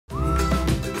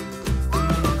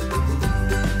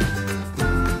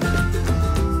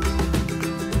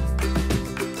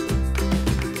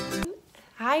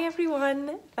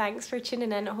everyone, thanks for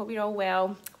tuning in. I hope you're all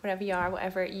well, wherever you are,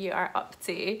 whatever you are up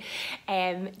to.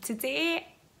 Today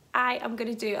I am going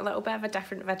to do a little bit of a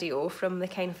different video from the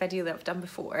kind of video that I've done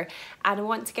before, and I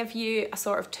want to give you a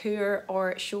sort of tour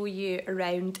or show you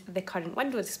around the current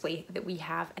window display that we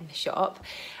have in the shop.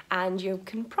 And you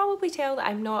can probably tell that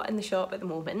I'm not in the shop at the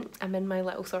moment. I'm in my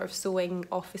little sort of sewing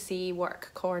officey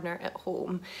work corner at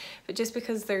home, but just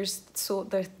because there's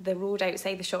the road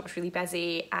outside the shop is really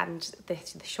busy and the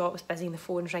shop is busy and the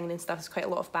phone's ringing and stuff, there's quite a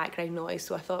lot of background noise,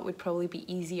 so I thought it would probably be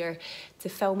easier to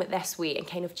film it this way and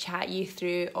kind of chat you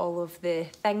through all of the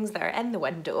things that are in the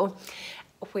window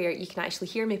where you can actually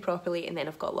hear me properly, and then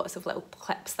I've got lots of little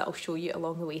clips that I'll show you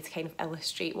along the way to kind of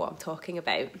illustrate what I'm talking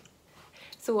about.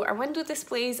 So our window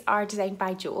displays are designed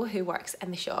by Jo, who works in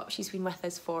the shop. She's been with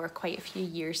us for quite a few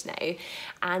years now,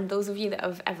 and those of you that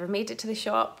have ever made it to the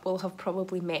shop will have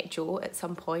probably met Jo at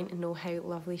some point and know how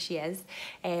lovely she is.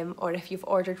 Or if you've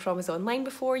ordered from us online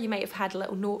before, you might have had a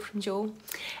little note from Jo.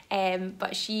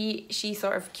 But she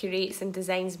sort of curates and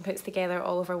designs and puts together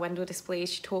all of our window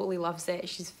displays. She totally loves it.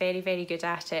 She's very, very good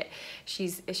at it.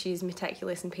 She's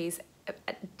meticulous and pays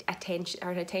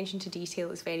attention to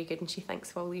detail is very good, and she thinks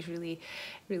of all these really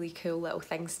cool little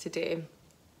things to do.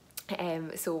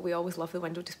 So we always love the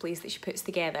window displays that she puts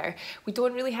together. We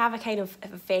don't really have a kind of a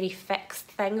very fixed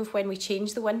thing of when we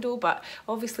change the window, but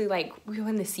obviously like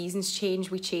when the seasons change,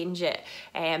 we change it.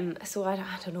 So I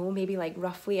don't know, maybe like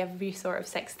roughly every sort of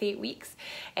 6 to 8 weeks.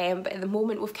 But at the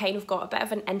moment we've kind of got a bit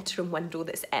of an interim window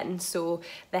that's in. So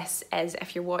this is,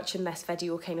 if you're watching this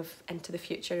video kind of into the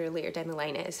future or later down the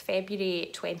line, it is February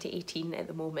 2018 at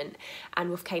the moment,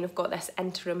 and we've kind of got this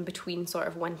interim between sort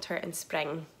of winter and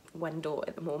spring window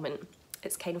at the moment.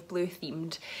 It's kind of blue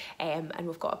themed, and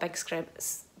we've got a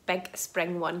big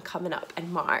spring one coming up in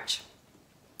March.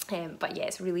 But yeah,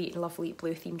 it's a really lovely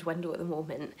blue themed window at the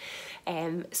moment.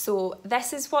 So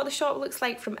this is what the shop looks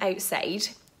like from outside,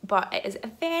 but it is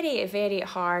very, very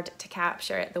hard to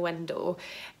capture the window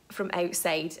from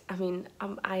outside. I mean,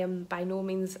 I am by no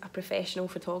means a professional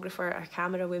photographer or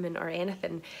camera woman or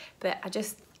anything, but I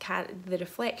just can't, the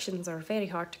reflections are very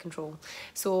hard to control.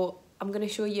 So I'm going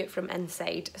to show you it from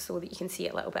inside so that you can see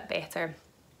it a little bit better.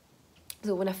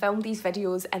 So when I filmed these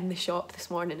videos in the shop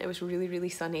this morning, it was really, really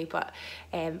sunny, but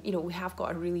you know, we have got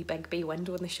a really big bay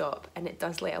window in the shop and it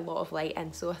does let a lot of light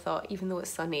in, so I thought even though it's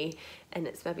sunny and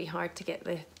it's maybe hard to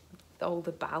get all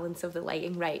the balance of the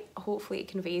lighting right, hopefully it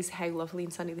conveys how lovely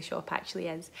and sunny the shop actually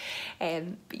is.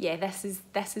 But yeah, this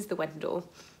is the window.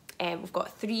 We've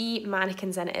got 3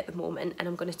 mannequins in it at the moment, and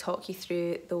I'm going to talk you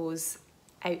through those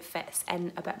outfits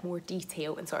in a bit more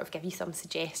detail and sort of give you some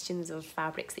suggestions of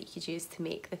fabrics that you could use to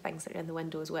make the things that are in the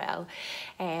window as well.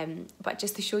 But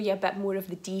just to show you a bit more of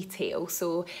the detail,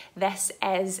 so this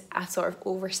is a sort of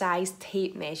oversized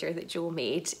tape measure that Jo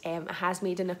made. It has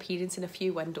made an appearance in a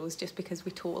few windows just because we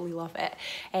totally love it.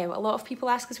 A lot of people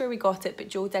ask us where we got it, but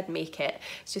Jo did make it.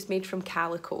 It's just made from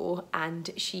calico, and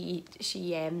she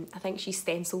I think she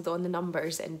stenciled on the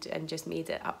numbers and just made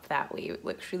it up that way. It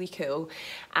looks really cool.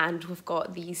 And we've got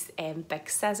these big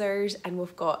scissors, and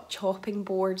we've got chopping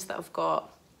boards that have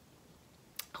got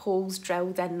holes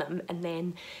drilled in them, and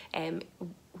then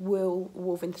wool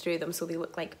woven through them so they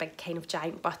look like big kind of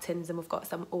giant buttons, and we've got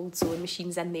some old sewing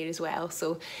machines in there as well.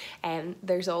 So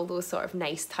there's all those sort of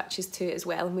nice touches to it as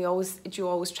well, and Jo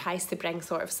always tries to bring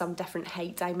sort of some different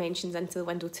height dimensions into the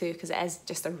window too, because it is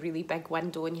just a really big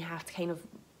window and you have to kind of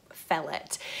fill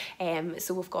it.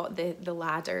 So we've got the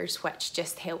ladders, which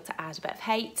just help to add a bit of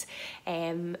height,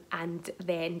 and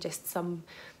then just some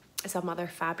other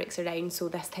fabrics around. So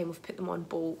this time we've put them on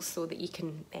bolts so that you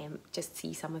can just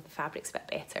see some of the fabrics a bit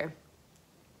better.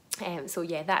 So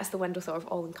yeah, that's the window sort of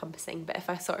all encompassing. But if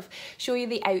I sort of show you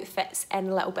the outfits in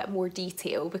a little bit more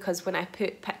detail, because when I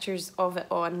put pictures of it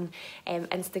on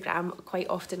Instagram, quite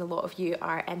often a lot of you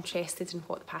are interested in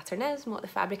what the pattern is and what the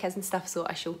fabric is and stuff, so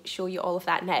I shall show you all of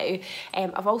that now.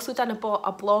 I've also done a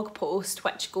blog post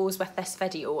which goes with this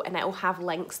video, and it will have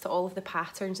links to all of the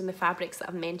patterns and the fabrics that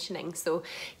I'm mentioning, so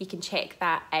you can check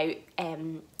that out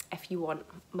if you want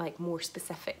like more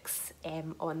specifics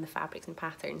on the fabrics and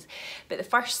patterns. But the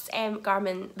first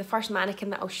garment, the first mannequin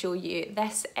that I'll show you,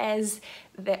 this is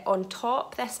on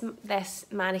top. This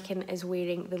mannequin is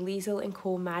wearing the Liesl &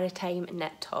 Co Maritime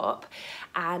knit top,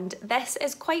 and this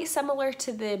is quite similar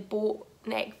to the boat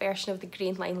neck version of the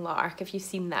Grainline Lark, if you've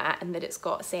seen that, and that it's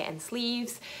got set-in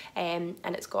sleeves, and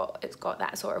it's got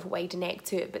that sort of wide neck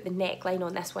to it, but the neckline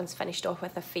on this one's finished off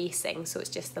with a facing, so it's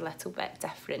just a little bit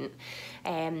different.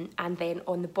 And then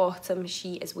on the bottom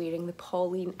she is wearing the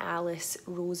Pauline Alice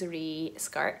Rosary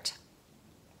skirt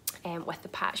with the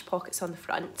patch pockets on the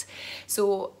front.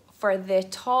 So For the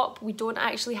top, we don't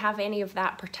actually have any of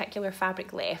that particular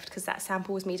fabric left because that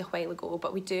sample was made a while ago,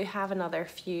 but we do have another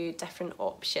few different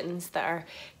options that are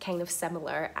kind of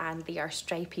similar, and they are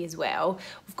stripy as well.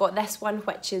 We've got this one,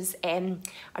 which is a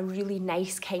really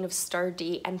nice kind of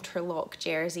sturdy interlock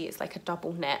jersey. It's like a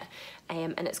double knit,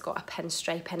 and it's got a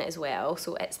pinstripe in it as well,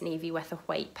 so it's navy with a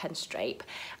white pinstripe.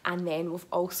 And then we've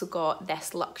also got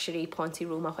this luxury Ponte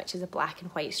Roma, which is a black and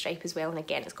white stripe as well, and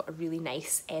again it's got a really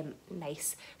nice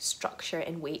structure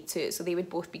and weight to it, so they would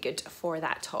both be good for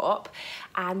that top.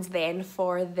 And then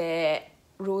for the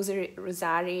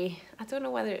Rosari, I don't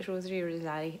know whether it's Rosary or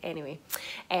Rosari, anyway,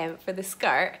 for the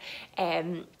skirt,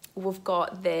 we've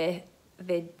got that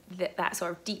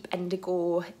sort of deep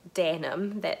indigo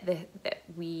denim that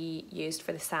we used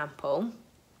for the sample.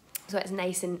 So it's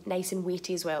nice and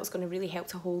weighty as well. It's going to really help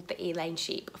to hold the A-line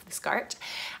shape of the skirt.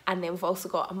 And then we've also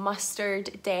got a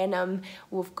mustard denim.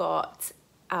 We've got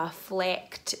a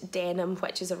flecked denim,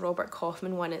 which is a Robert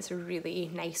Kaufman one. It's a really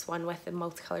nice one with a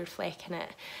multicoloured fleck in it.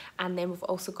 And then we've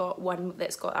also got one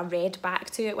that's got a red back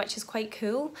to it, which is quite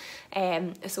cool.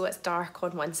 So it's dark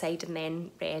on one side and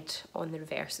then red on the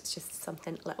reverse. It's just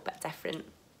something a little bit different.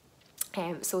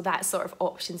 So that's sort of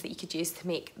options that you could use to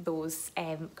make those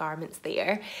garments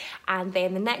there. And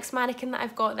then the next mannequin that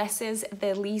I've got, this is the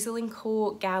Liesl &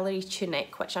 Co gallery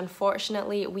tunic, which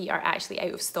unfortunately we are actually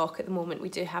out of stock at the moment. We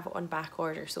do have it on back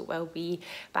order, so it will be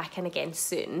back in again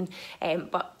soon.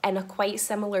 But in a quite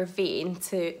similar vein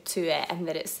to it, in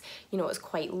that it's, you know, it's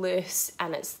quite loose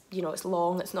and it's, you know, it's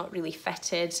long, it's not really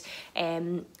fitted.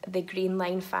 The Green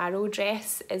Line Faro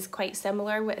dress is quite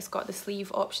similar. It's got the sleeve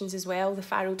options as well. The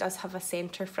Faro does have a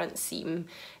centre front seam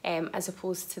as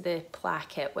opposed to the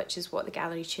placket, which is what the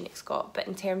gallery tunic's got, but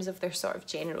in terms of their sort of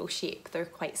general shape, they're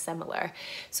quite similar.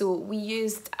 So we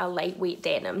used a lightweight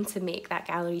denim to make that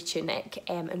gallery tunic,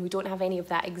 and we don't have any of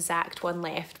that exact one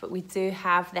left, but we do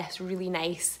have this really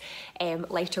nice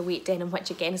lighter weight denim,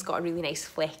 which again has got a really nice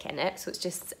fleck in it, so it's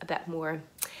just a bit more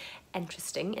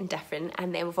interesting and different.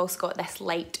 And then we've also got this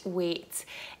lightweight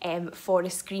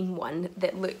forest green one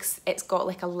that it's got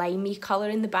like a limey colour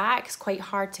in the back. It's quite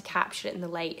hard to capture it in the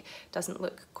light, doesn't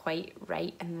look quite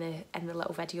right in the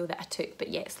little video that I took, but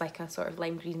yeah, it's like a sort of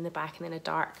lime green in the back and then a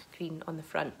dark green on the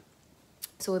front.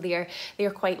 So they're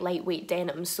quite lightweight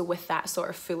denims, so with that sort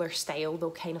of fuller style,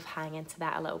 they'll kind of hang into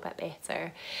that a little bit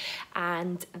better.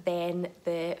 And then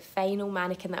the final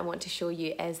mannequin that I want to show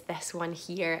you is this one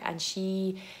here, and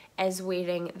she is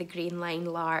wearing the Green Line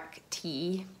Lark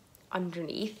tee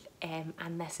underneath.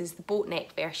 And this is the boat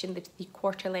neck version, the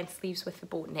quarter length sleeves with the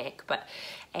boat neck, but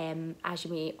as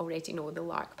you may already know, the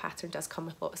Lark pattern does come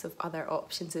with lots of other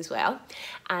options as well.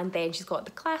 And then she's got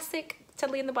the classic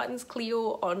Tiddly and the Buttons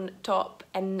Cleo on top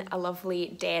in a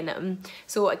lovely denim.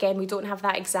 So again, we don't have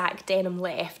that exact denim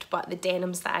left, but the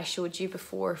denims that I showed you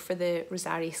before for the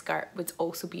Rosari skirt would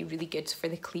also be really good for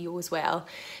the Cleo as well.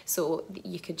 So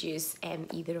you could use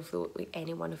either of those,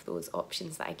 any one of those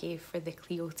options that I gave for the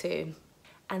Cleo too.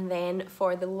 And then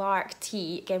for the Lark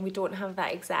tee, again, we don't have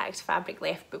that exact fabric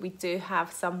left, but we do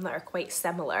have some that are quite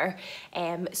similar.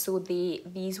 So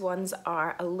these ones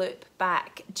are a loop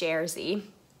back jersey.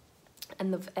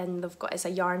 And they've got, it's a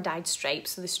yarn dyed stripe,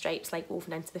 so the stripe's like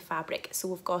woven into the fabric. So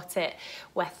we've got it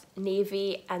with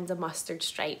navy and a mustard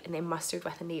stripe, and then mustard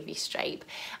with a navy stripe.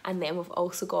 And then we've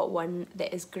also got one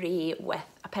that is grey with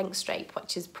a pink stripe,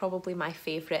 which is probably my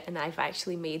favourite, and I've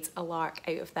actually made a lark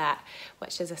out of that,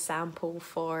 which is a sample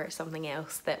for something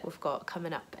else that we've got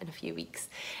coming up in a few weeks.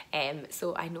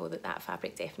 So I know that that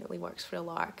fabric definitely works for a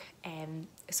lark.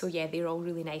 So yeah, they're all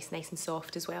really nice and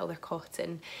soft as well. They're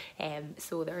cotton,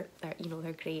 so they're you know,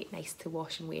 they're great, nice to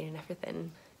wash and wear and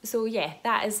everything. So yeah,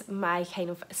 that is my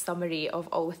kind of summary of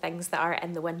all the things that are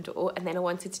in the window. And then I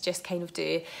wanted to just kind of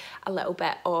do a little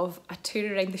bit of a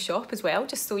tour around the shop as well,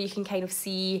 just so you can kind of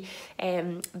see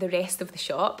the rest of the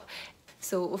shop.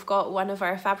 So we've got one of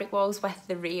our fabric walls with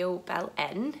the rail built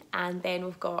in, and then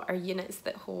we've got our units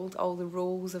that hold all the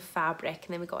rolls of fabric,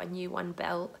 and then we've got a new one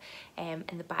built in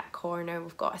the back corner.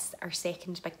 We've got our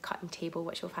second big cutting table,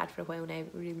 which we've had for a while now.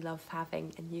 We really love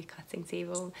having a new cutting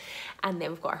table. And then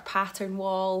we've got our pattern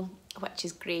wall, which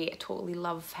is great. I totally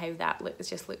love how that looks. It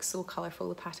just looks so colourful.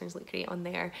 The patterns look great on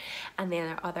there. And then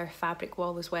our other fabric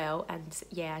wall as well. And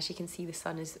yeah, as you can see, the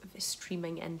sun is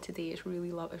streaming in today. It's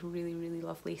really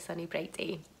lovely, sunny, bright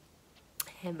day.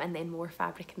 And then more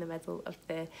fabric in the middle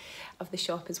of the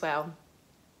shop as well.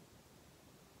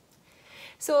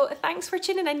 So thanks for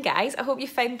tuning in, guys. I hope you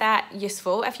found that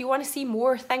useful. If you want to see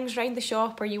more things around the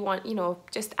shop, or you want, you know,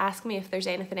 just ask me if there's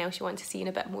anything else you want to see in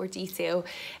a bit more detail.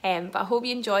 But I hope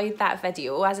you enjoyed that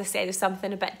video. As I said, it's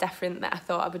something a bit different that I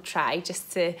thought I would try,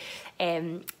 just to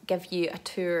give you a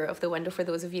tour of the window for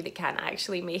those of you that can't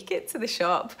actually make it to the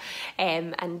shop,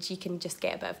 and you can just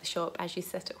get a bit of the shop as you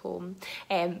sit at home.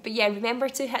 But yeah, remember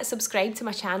to hit subscribe to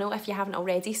my channel if you haven't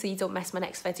already, so you don't miss my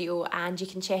next video, and you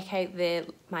can check out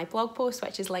my blog post,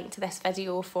 which is linked to this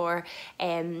video, for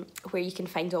where you can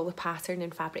find all the pattern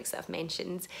and fabrics that I've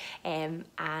mentioned.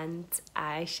 And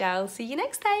I shall see you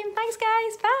next time. Thanks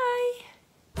guys, bye!